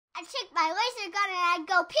I take my laser gun and I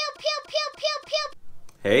go pew, pew, pew, pew, pew.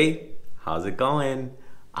 Hey, how's it going?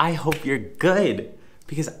 I hope you're good,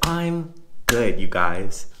 because I'm good, you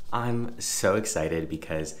guys. I'm so excited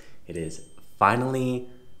because it is finally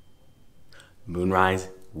Moonrise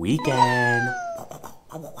weekend.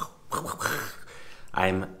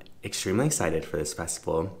 I'm extremely excited for this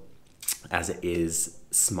festival as it is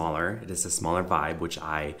smaller. It is a smaller vibe, which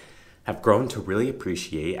I have grown to really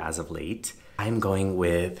appreciate as of late. I'm going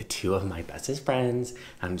with two of my bestest friends.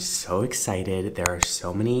 I'm so excited. There are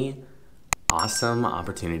so many awesome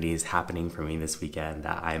opportunities happening for me this weekend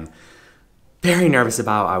that I'm very nervous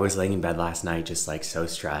about. I was laying in bed last night just like so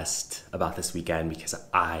stressed about this weekend because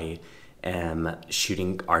I am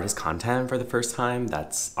shooting artist content for the first time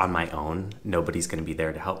that's on my own. Nobody's gonna be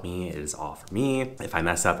there to help me. It is all for me. If I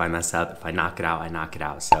mess up, I mess up. If I knock it out, I knock it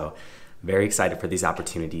out. So very excited for these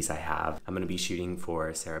opportunities I have. I'm gonna be shooting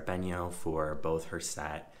for Sara Benyo for both her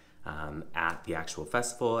set at the actual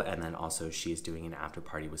festival, and then also she's doing an after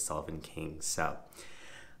party with Sullivan King. So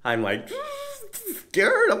I'm like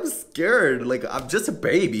scared. I'm scared. Like, I'm just a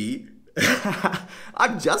baby.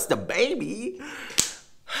 I'm just a baby.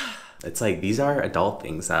 It's like, these are adult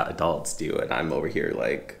things that adults do, and I'm over here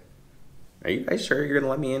like, are you guys sure you're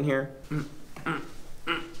gonna let me in here? Can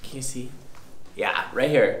you see? Yeah,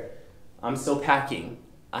 right here. I'm still packing.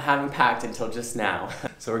 I haven't packed until just now.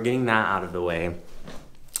 So we're getting that out of the way.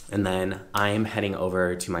 And then I am heading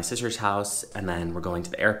over to my sister's house, and then we're going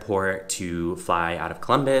to the airport to fly out of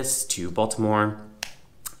Columbus to Baltimore.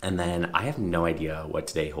 And then I have no idea what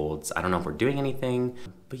today holds. I don't know if we're doing anything,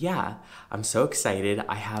 but yeah, I'm so excited.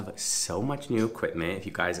 I have so much new equipment. If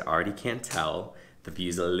you guys already can't tell, the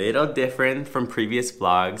view's a little different from previous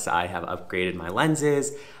vlogs. I have upgraded my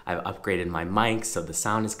lenses. I've upgraded my mic, so the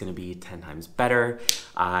sound is gonna be 10 times better.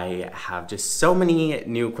 I have just so many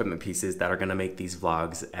new equipment pieces that are gonna make these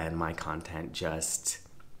vlogs and my content just...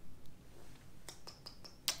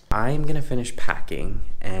 I'm gonna finish packing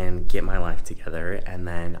and get my life together, and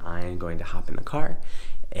then I'm going to hop in the car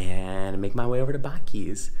and make my way over to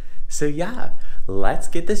Baki's. So yeah, let's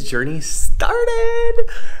get this journey started.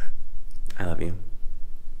 I love you.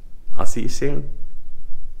 I'll see you soon.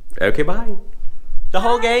 Okay, bye. The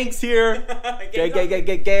whole gang's here.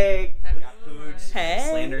 Gang. Hey.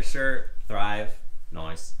 Slander shirt. Thrive.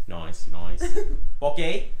 Nice.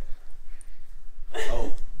 Okay.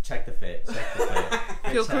 Oh, check the fit.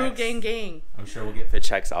 Feel crew gang. I'm sure we'll get fit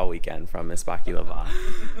checks all weekend from Miss Baki Lava.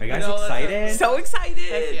 Are you guys excited? So excited.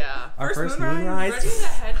 Heck yeah. Our first Moonrise. Ready to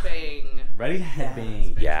headbang. Ready to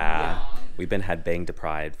headbang. Yeah. We've been headbang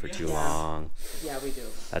deprived for too long. Yeah, we do.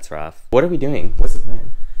 That's rough. What are we doing? What's the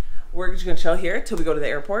plan? We're just gonna chill here till we go to the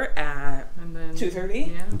airport at And then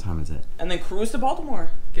 2:30. Yeah. What time is it? And then cruise to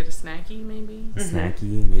Baltimore. Get a snacky maybe. A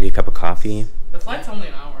snacky, maybe a cup of coffee. The flight's only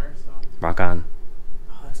an hour, so. Rock on.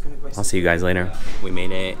 Oh, that's gonna be I'll see you guys later. We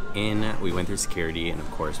made it in, we went through security, and of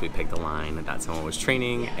course we picked a line that someone was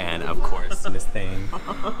training, and of course Miss Thing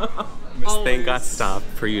got stopped.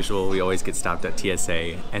 Per usual, we always get stopped at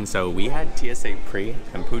TSA, and so we had TSA pre,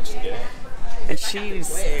 and Pooch did it. And she's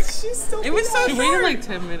so It was so We waited like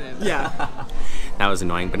 10 minutes. Yeah. That was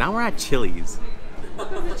annoying, but now we're at Chili's.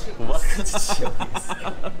 Welcome to Chili's.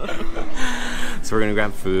 So we're gonna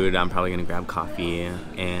grab food, I'm probably gonna grab coffee,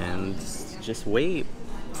 and just wait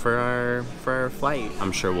for our flight.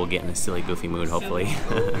 I'm sure we'll get in a silly, goofy mood, hopefully.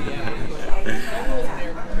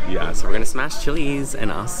 Yeah, so we're gonna smash Chili's,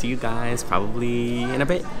 and I'll see you guys probably in a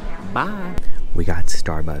bit. Bye. We got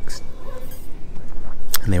Starbucks.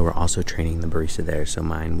 And they were also training the barista there, so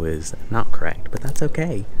mine was not correct, but that's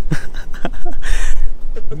okay.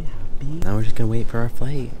 Now we're just gonna wait for our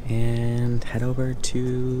flight and head over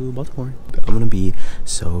to Baltimore. I'm gonna be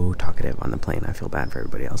so talkative on the plane. I feel bad for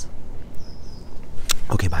everybody else.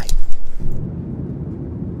 Okay, bye.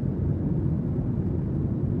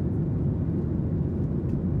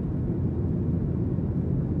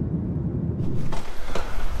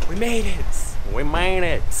 We made it! We made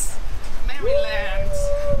it! Maryland.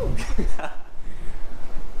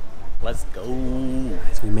 Let's go.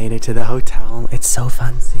 Guys, we made it to the hotel. It's so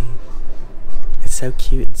fancy. It's so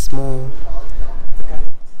cute and small. Look at it.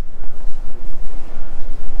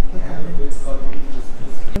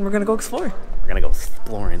 And we're gonna go explore. We're gonna go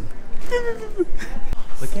exploring.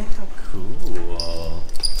 Look at how cool.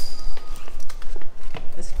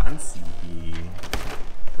 It's fancy.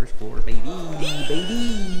 First floor, baby.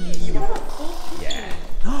 Yeah.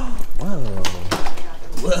 Whoa.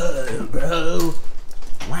 Whoa, bro.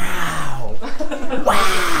 Wow.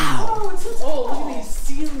 Wow. Oh, look at these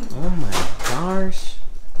ceilings. Oh my gosh.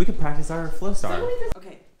 We could practice our flow star.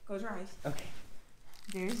 Okay, close your eyes. Okay.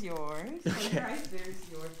 There's yours. Okay. Guys, there's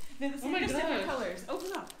yours. They're the same, my different gosh. colors.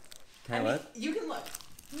 Open up. Can I mean, look? You can look.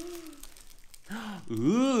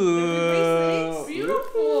 Ooh.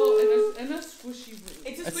 Beautiful and a squishy ring.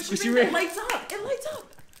 It's a A squishy, squishy ring. ring. It lights up. It lights up.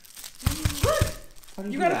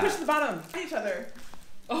 Look. You gotta push the bottom. Each other.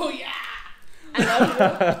 Oh yeah. I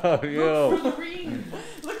love you. Yo. For the ring.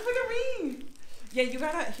 Look for the ring. Yeah, you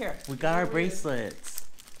gotta. Here. We got our bracelets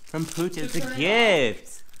from Pooch. It's a turn it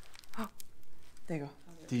gift. There you go.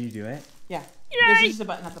 Did you do it? Yeah. There's just a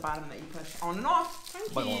button at the bottom that you push on and off.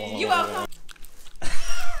 Thank you. You're welcome.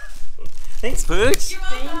 Thanks, Pooch. You're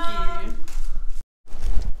welcome. Thank you.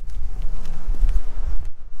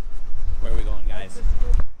 Where are we going, guys?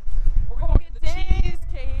 We're going to the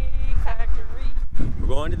Cheesecake Factory. We're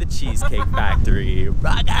going to the Cheesecake Factory.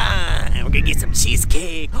 Rock on! We're gonna get some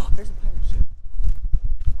cheesecake. There's a pirate ship.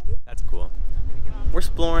 That's cool. We're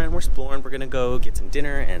exploring. We're gonna go get some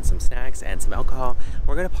dinner and some snacks and some alcohol.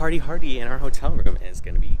 We're gonna party hardy in our hotel room, and it's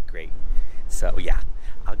gonna be great. So yeah,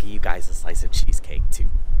 I'll give you guys a slice of cheesecake too.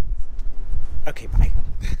 Okay, bye.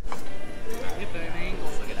 Get that angle.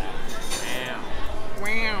 Look at that.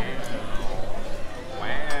 Wow.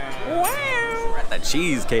 Wow. We're at the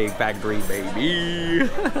Cheesecake Factory, baby.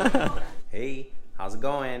 Hey, how's it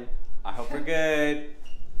going? I hope we're good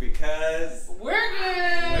because We're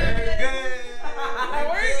good. we're good.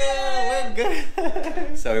 We're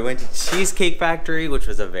good. So we went to Cheesecake Factory, which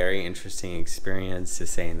was a very interesting experience to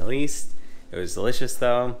say in the least. It was delicious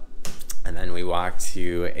though. And then we walked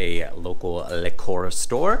to a local liquor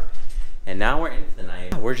store. And now we're in for the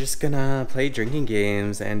night. We're just gonna play drinking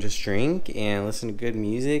games and just drink and listen to good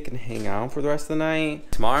music and hang out for the rest of the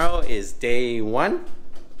night. Tomorrow is day 1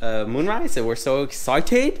 of Moonrise, and we're so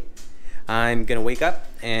excited. I'm gonna wake up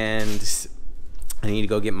and I need to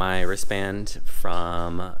go get my wristband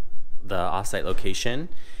from the offsite location.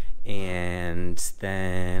 And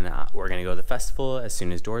then we're gonna go to the festival as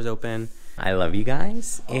soon as doors open. I love you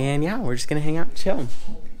guys. And yeah, we're just gonna hang out and chill.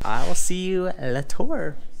 I will see you at La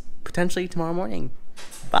Tour. Potentially tomorrow morning.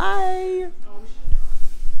 Bye.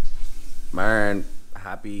 Man,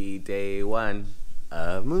 happy day 1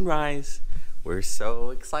 of Moonrise. We're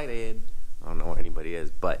so excited. I don't know where anybody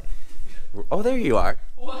is, but oh, there you are.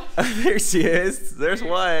 What? There she is. There's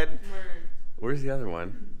one. Word. Where's the other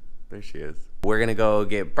one? There she is. We're gonna go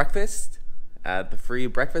get breakfast at the free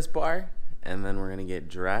breakfast bar, and then we're gonna get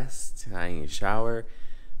dressed. And I need to shower,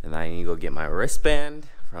 and then I need to go get my wristband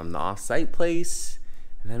from the off-site place.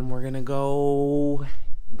 And then we're gonna go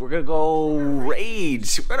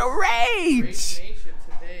rage. We're gonna Rage rage. Nation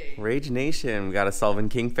today. Rage Nation. We got a Sullivan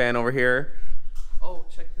King fan over here. Oh,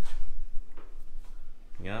 check this.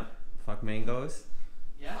 Yep. Fuck mangoes.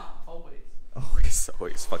 Yeah, always.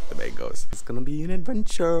 Always fuck the mangoes. It's gonna be an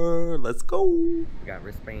adventure. Let's go. We got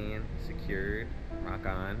wristband secured. Rock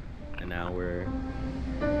on. And now we're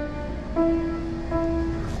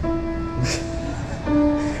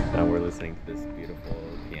now we're listening to this beautiful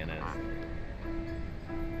pianist.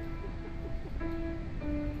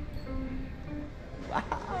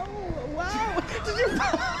 Wow! Did you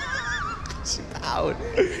bow? She bowed.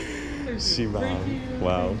 She bowed.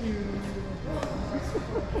 Wow.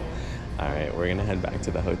 Alright, we're gonna head back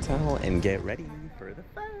to the hotel and get ready for the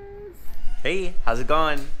fest. Hey, how's it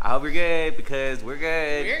going? I hope you're good because we're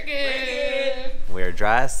good. We're good. We're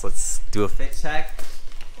dressed. Let's do a fit check.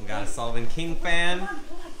 We got a Sullivan King fan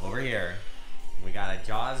over here. We got a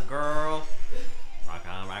Jaws girl. Rock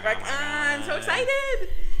on, rock on, rock on. So excited.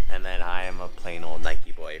 And then I am a plain old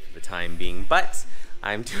Nike boy for the time being, but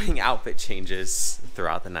I'm doing outfit changes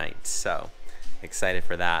throughout the night. So excited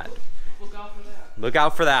for that. Look out for that. Look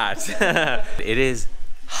out for that. It is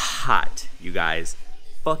hot, you guys.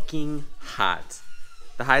 Fucking hot.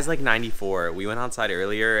 The high's like 94. We went outside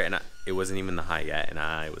earlier and it wasn't even the high yet. And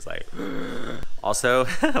I was like, also,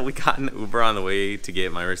 we got an Uber on the way to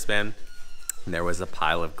get my wristband. And there was a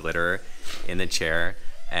pile of glitter in the chair.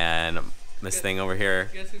 And this thing over here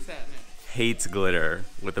Guess who sat in it? hates glitter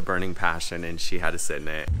with a burning passion, and she had to sit in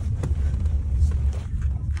it.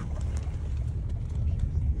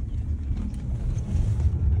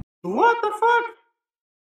 What the fuck?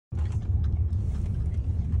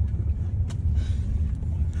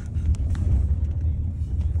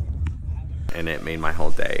 And it made my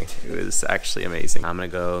whole day. It was actually amazing. I'm gonna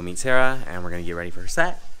go meet Sarah and we're gonna get ready for her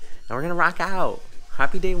set and we're gonna rock out.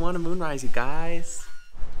 Happy day 1 of Moonrise, you guys.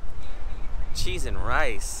 Cheese and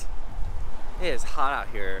rice. It is hot out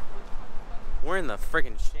here. We're in the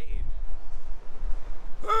friggin' shade.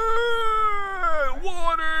 Hey,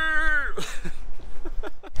 water!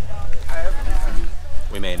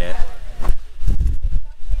 We made it.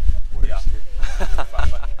 Yeah.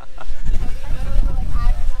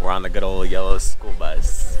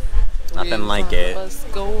 Nothing like it. Let's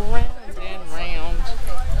go round and round.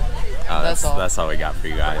 That's all we got for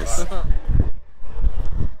you guys.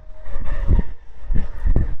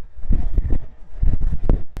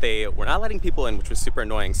 We're not letting people in, which was super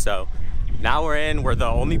annoying. So now we're in. We're the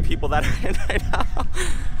only people that are in right now. But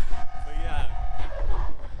yeah,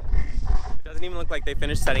 it doesn't even look like they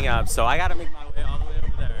finished setting up. So I gotta make my way all the way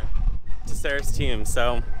over there to Sarah's team.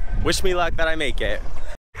 So wish me luck that I make it.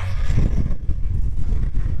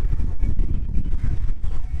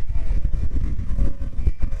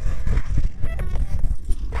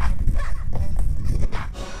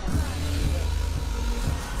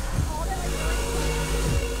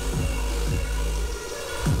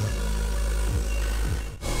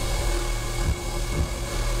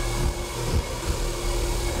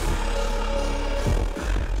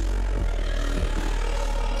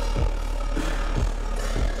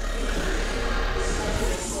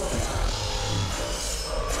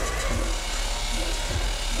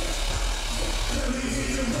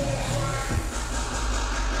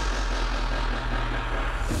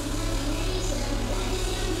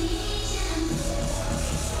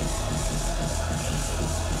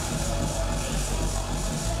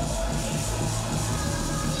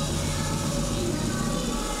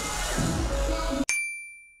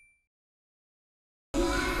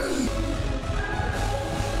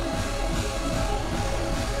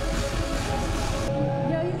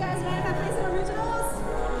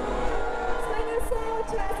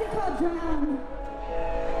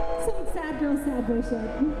 Sad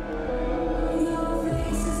version.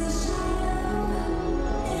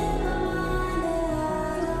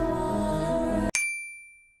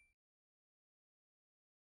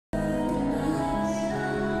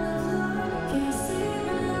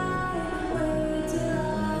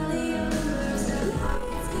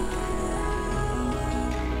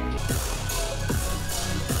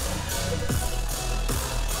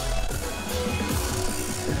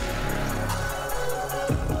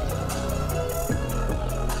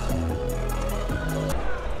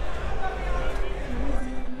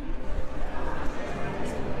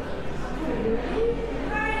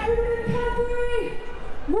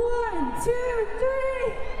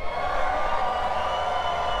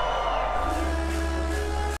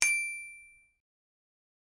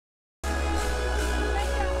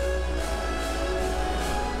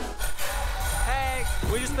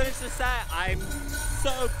 We just finished the set. I'm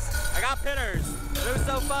soaked. I got pinners. It was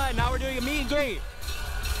so fun. Now we're doing a meet and greet.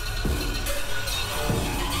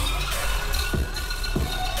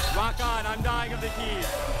 Rock on. I'm dying of the keys.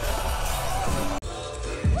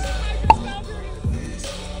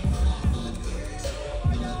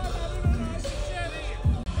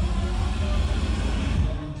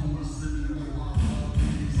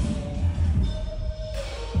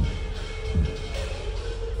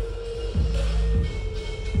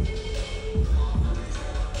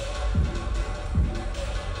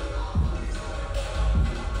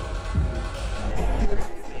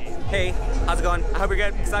 Hey, how's it going? I hope you're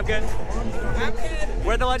good, because I'm good. I'm good.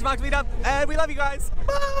 We're at the Lunchbox meetup, and we love you guys.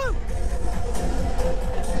 Woo!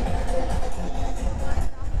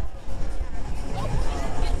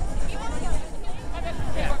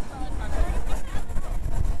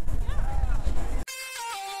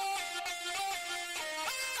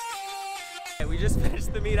 We just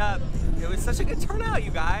finished the meetup. It was such a good turnout,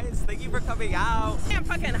 you guys. Thank you for coming out. I'm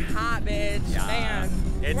fucking hot, bitch. Yeah, Man.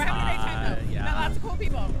 it's We're having a great time, though. yeah. Met lots of cool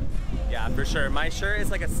people. Yeah, for sure. My shirt is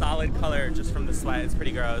like a solid color just from the sweat. It's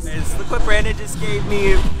pretty gross. Look what Brandon just gave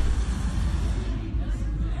me.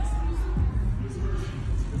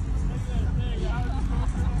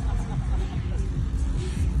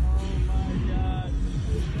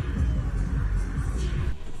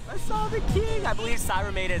 I saw the king. I believe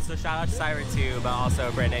Sara made it, so shout out to Sara too, but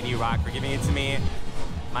also Brandon, you rock for giving it to me.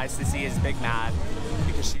 My sissy is big mad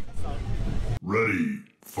because she. Ready,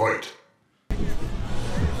 fight.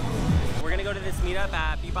 We're gonna go to this meetup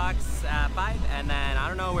at B-Box at 5, and then I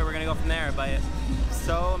don't know where we're gonna go from there, but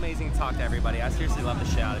so amazing to talk to everybody. I seriously love the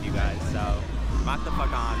shit out of you guys, so rock the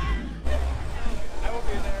fuck on. I will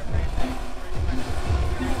be there.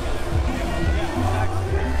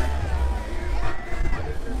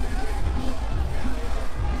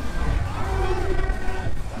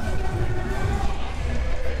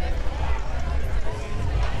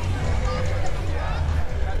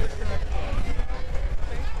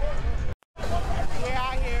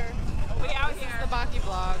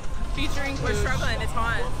 Featuring We're struggling, it's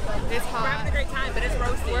hot. It's hot. We're having a great time, but it's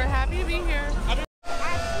roasty. We're happy to be here.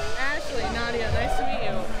 Ashley, Nadia, nice to meet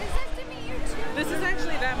you. It's nice to meet you too. This is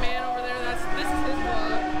actually that man over there. This is his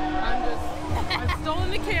vlog. I've stolen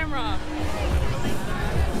the camera.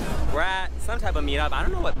 We're some type of meetup. I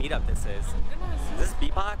don't know what meetup this is. Is this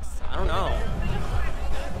beatbox? I don't know.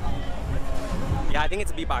 Yeah, I think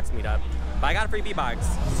it's a beatbox meetup. But I got a free beatbox,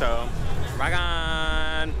 so rock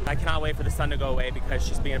on. I cannot wait for the sun to go away because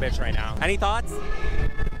she's being a bitch right now. Any thoughts?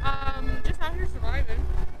 Just out here surviving.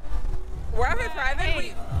 We're out here thriving.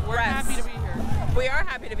 Hey, we're happy to be here. We are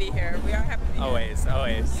happy to be here. We are happy to be here. Always,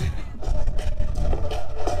 always.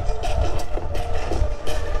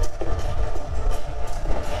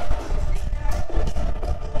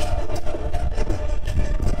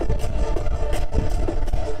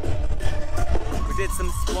 We did some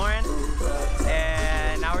exploring,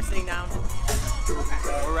 and now we're sitting down.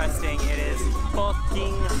 We're resting. It is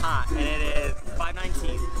fucking hot, and it is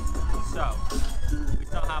 5:19. So we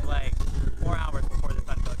still have like 4 hours before the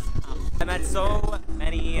sun goes up. I met so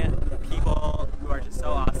many people who are just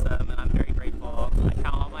so awesome, and I'm very grateful. I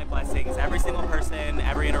count all my blessings. Every single person,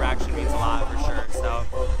 every interaction means a lot for sure. So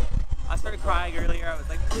I started crying earlier. I was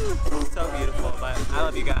like, it's so beautiful. But I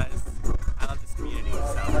love you guys. I love this community.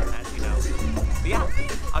 So as you know. But yeah,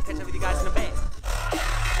 I'll catch up with you guys in a bit.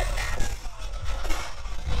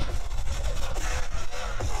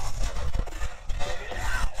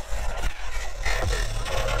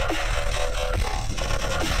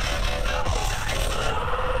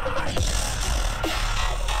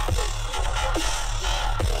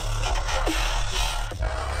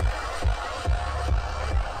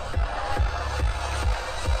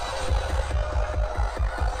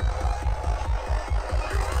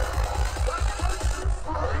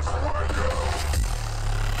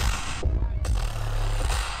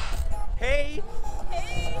 Hey!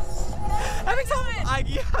 Hey! Having fun!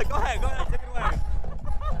 Yeah, go ahead, take it away.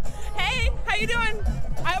 Hey, how you doing?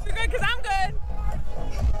 I hope you're good, because I'm good.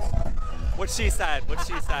 What she said. We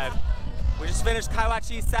just finished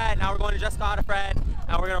Kaiwachi's set, now we're going to Just Go Out of Fred,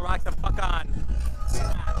 and we're gonna rock the fuck on.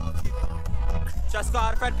 Just Go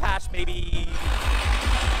Out of Fred patch, baby.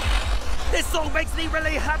 This song makes me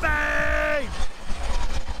really happy!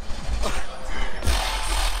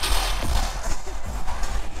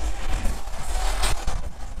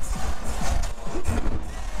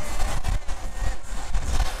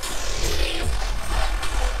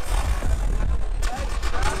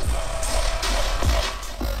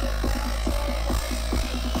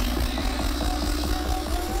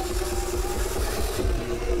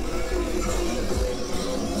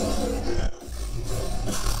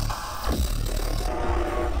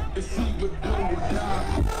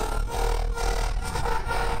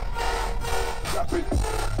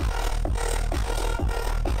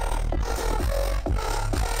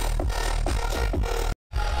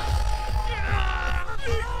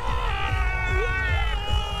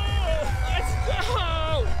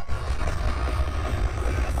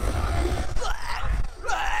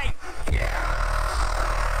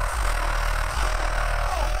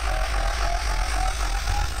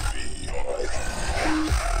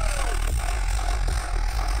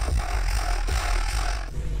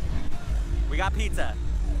 We got pizza,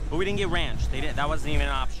 but we didn't get ranch. That wasn't even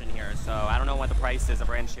an option here, so I don't know what the price is of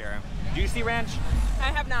ranch here. Do you see ranch?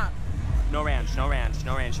 I have not. No ranch,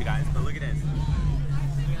 you guys. But look at this.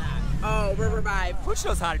 Look at that. Oh, we're revived. Which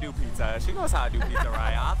knows how to do pizza. She knows how to do pizza,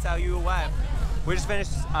 right? I'll tell you what. We just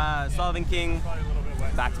finished Sweltering King.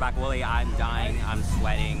 Back-to-back Wooly. I'm dying. I'm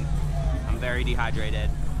sweating. I'm very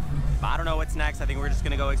dehydrated. But I don't know what's next. I think we're just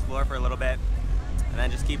gonna go explore for a little bit and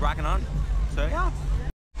then just keep rocking on. So yeah.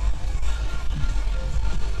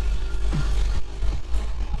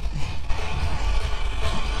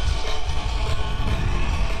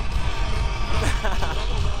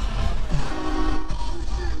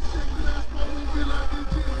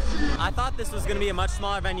 I thought this was going to be a much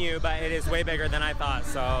smaller venue, but it is way bigger than I thought.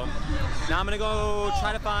 So now I'm going to go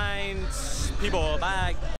try to find people.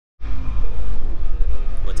 Bye.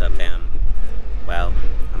 What's up, fam? Well,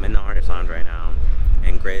 I'm in the artist lounge right now,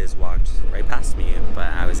 and Grizz walked right past me, but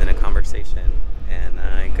I was in a conversation and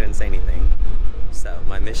I couldn't say anything. So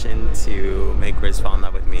my mission to make Grizz fall in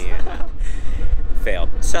love with me failed.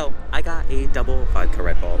 So I got a double vodka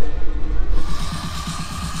Red Bull.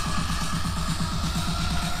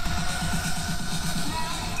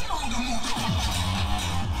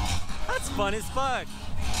 That's fun as fuck.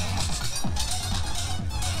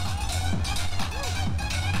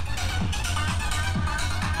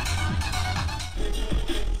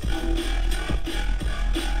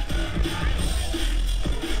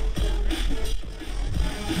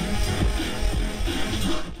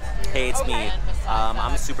 Hey, it's me.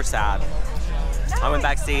 I'm super sad. I went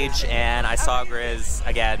backstage and I saw Grizz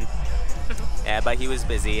again, but he was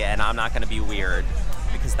busy, and I'm not gonna be weird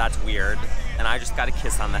because that's weird, and I just got a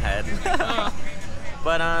kiss on the head.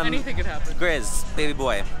 But Anything could happen. Grizz, baby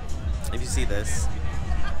boy, if you see this,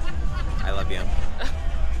 I love you.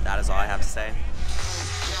 That is all I have to say.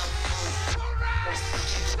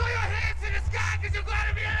 Throw your hands in the sky because you're glad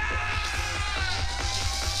to be alive!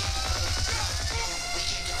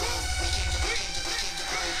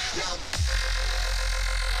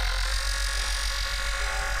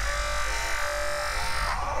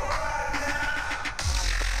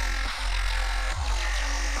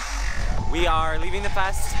 We are leaving the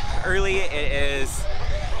fest early. It is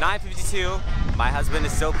 9:52. My husband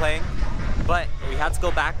is still playing, but we had to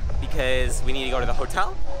go back because we need to go to the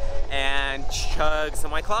hotel and chug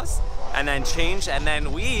some White Claws and then change, and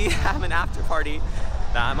then we have an after party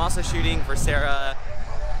that I'm also shooting for Sara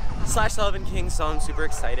 / Sullivan King, so I'm super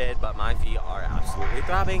excited, but my feet are absolutely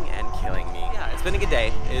throbbing and killing me. Yeah, it's been a good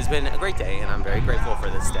day. It has been a great day, and I'm very grateful for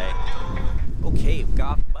this day. Okay, we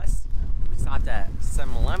got off the bus. We stopped at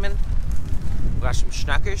 7-Eleven. We got some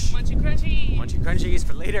snackers. Munchy crunchies. Munchy crunchies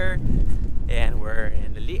for later. And we're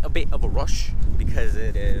in a little bit of a rush because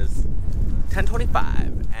it is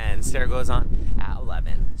 10:25 and Sara goes on at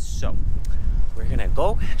 11. So we're gonna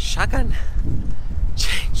go shotgun,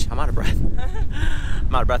 change. I'm out of breath.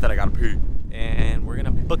 I'm out of breath and I gotta pee. And we're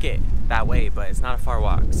gonna book it that way, but it's not a far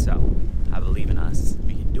walk, so I believe in us.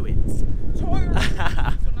 We can do it. So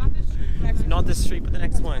not this street. Not this street, but the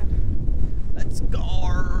next one. Let's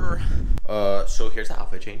go. So here's the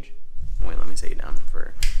outfit change. Wait, let me sit you down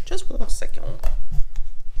for just 1 second.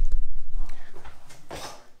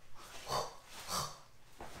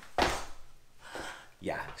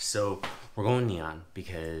 Yeah, so we're going neon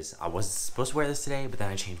because I was supposed to wear this today, but then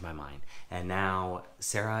I changed my mind. And now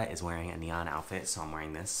Sara is wearing a neon outfit, so I'm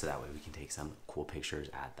wearing this so that way we can take some cool pictures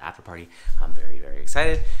at the after party. I'm very, very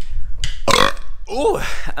excited. Ooh,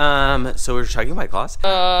 so we're chugging White Claws.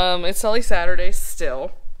 It's only Saturday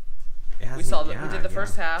still. We did the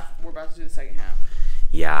first half. We're about to do the second half.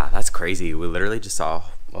 Yeah, that's crazy. We literally just saw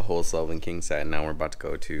a whole Sullivan King set, and now we're about to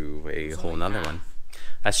go to a whole nother one.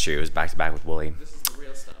 That's true. It was back to back with Wooly. This is the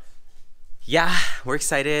real stuff. Yeah, we're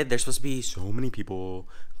excited. There's supposed to be so many people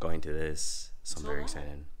going to this, so I'm very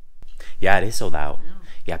excited. Yeah, it is sold out.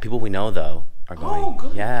 Yeah, people we know though are going. Oh,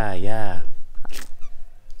 good. Yeah.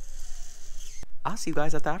 I'll see you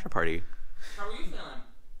guys at the after party. How are you feeling?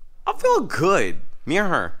 I feel good. Me or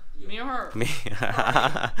her? Me or her? Me.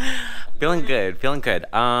 Feeling good.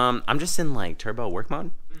 I'm just in like turbo work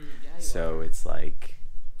mode. So it's like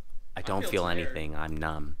I don't feel anything. I'm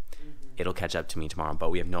numb. It'll catch up to me tomorrow, but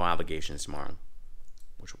we have no obligations tomorrow,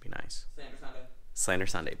 which will be nice. Slander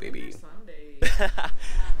Sunday, baby.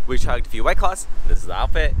 We chugged a few White Claws. This is the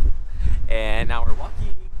outfit, and now we're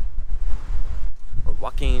walking. We're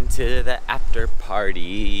walking to the after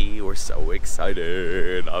party. We're so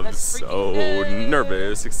excited. I'm so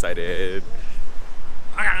nervous, excited.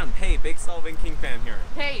 Hey, big Sullivan King fan here.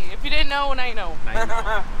 Hey, if you didn't know, now you know. Now you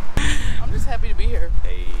know. I'm just happy to be here.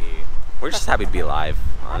 Hey, we're just happy to be alive,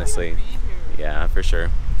 honestly. Yeah, for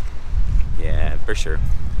sure. Yeah, for sure.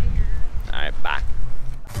 All right, back.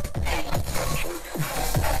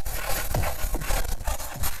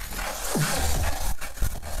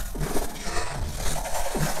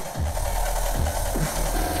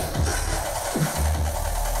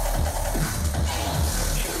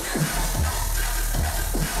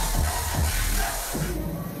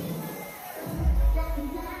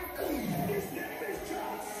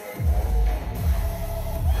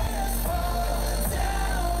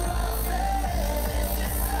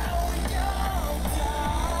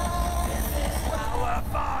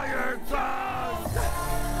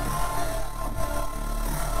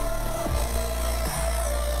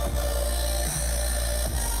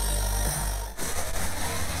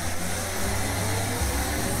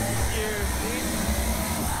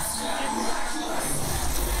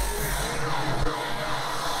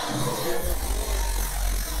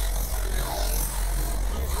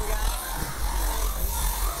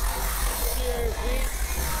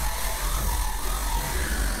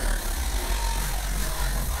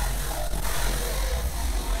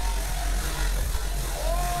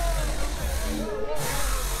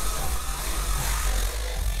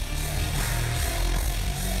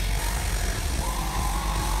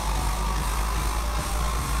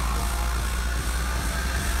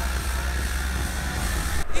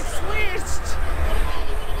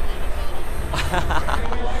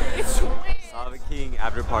 Sullivan King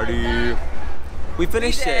after party. We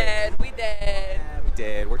finished it. We did. Yeah, we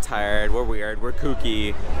did. We're tired. We're weird. We're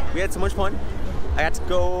kooky. We had so much fun. I got to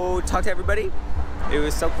go talk to everybody. It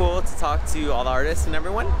was so cool to talk to all the artists and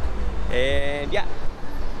everyone. And yeah.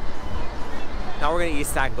 Now we're gonna eat a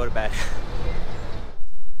snack and go to bed.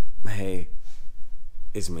 Hey,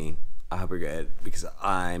 It's me. I hope you're good because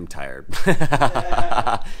I'm tired.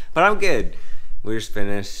 But I'm good. We just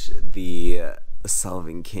finished the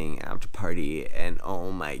Solving King after party, and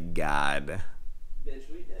oh my god.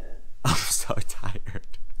 Bitch, we dead. I'm so tired.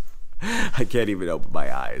 I can't even open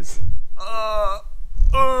my eyes.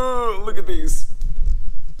 Look at these.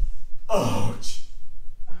 Ouch.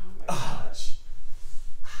 Oh my gosh. Ouch.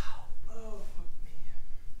 Ow. Oh, man.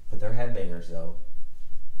 But they're headbangers though.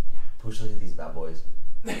 Push, look at these bad boys.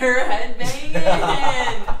 They're headbanging.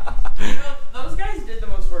 You know, those guys did the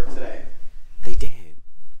most work today. They did.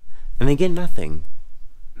 And they get nothing.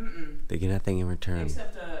 Mm-mm. They get nothing in return.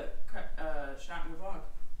 Except a shot in the vlog.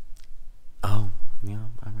 Oh, yeah,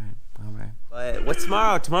 alright. But what's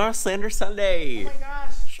tomorrow? Tomorrow's Slander Sunday. Oh my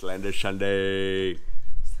gosh. Slander Sunday.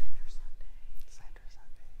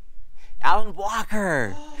 Alan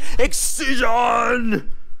Walker.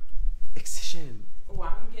 Excision. Oh,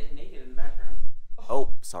 I'm getting naked in the background. Oh,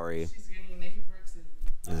 sorry. She's getting naked for excision.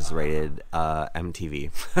 This is rated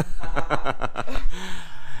MTV.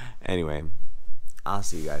 Anyway, I'll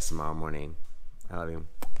see you guys tomorrow morning. I love you.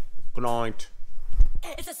 Good night.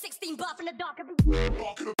 It's a 16 buff in the dark.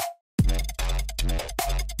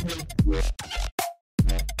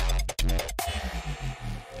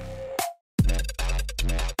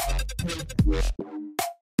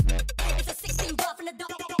 It's a 16 buff in the dark.